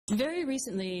Very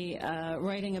recently,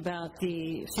 writing about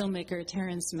the filmmaker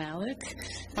Terrence Malick,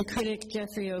 the critic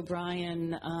Jeffrey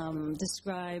O'Brien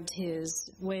described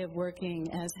his way of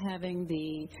working as having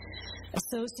the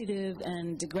associative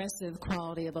and digressive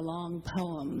quality of a long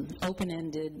poem,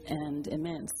 open-ended and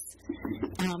immense.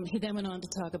 He then went on to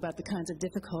talk about the kinds of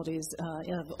difficulties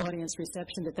of audience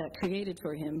reception that created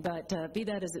for him, but be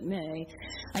that as it may,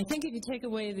 I think if you take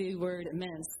away the word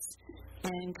immense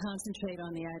and concentrate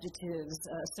on the adjectives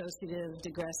associative,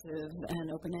 digressive,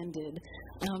 and open-ended,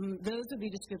 those would be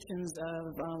descriptions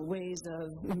of ways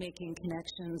of making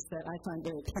connections that I find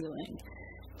very appealing.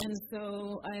 And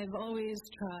so I've always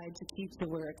tried to keep the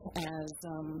work as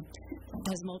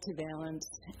multivalent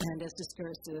and as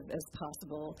discursive as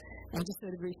possible, and to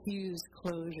sort of refuse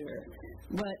closure.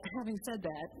 But having said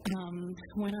that,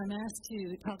 when I'm asked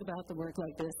to talk about the work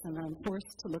like this, and I'm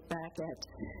forced to look back at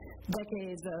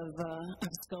decades of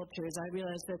sculptures, I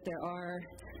realize that there are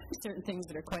certain things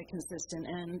that are quite consistent,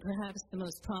 and perhaps the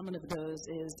most prominent of those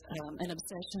is an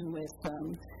obsession with the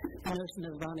notion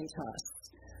of vanitas.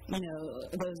 You know,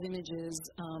 those images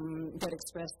that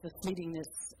express the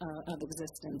fleetingness of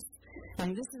existence.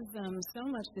 And this is so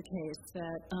much the case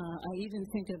that I even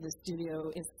think of the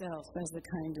studio itself as a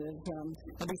kind of,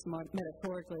 at least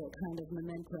metaphorically, a kind of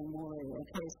memento mori, a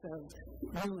case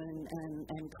of ruin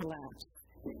and collapse.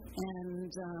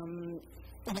 And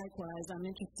likewise, I'm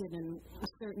interested in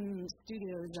certain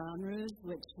studio genres,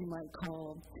 which you might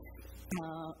call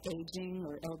aging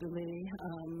or elderly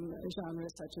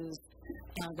genres, such as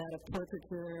that of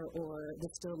portraiture or the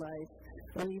still life,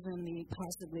 or even the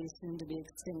possibly soon-to-be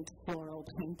extinct floral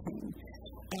painting.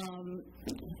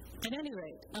 At any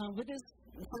rate, with this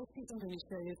first piece I'm going to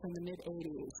show you from the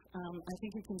mid-'80s, I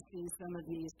think you can see some of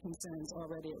these concerns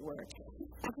already at work.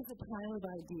 This is a pile of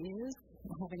ideas,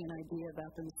 having an idea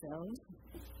about themselves.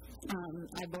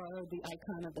 I borrowed the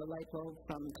icon of the light bulb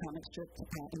from comic strip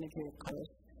imagery, of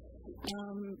course.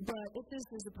 But if this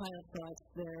is a pile of thoughts,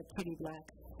 they're pretty black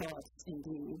thoughts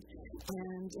indeed.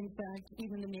 And in fact,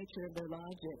 even the nature of their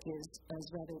logic is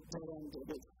rather dead-ended.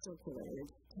 It's circular,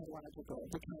 it's tautological,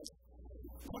 because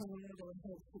when we add our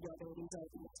heads together, these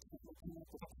ideas can be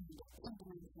connected to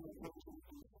fundamental logic.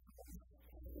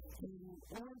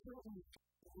 More importantly,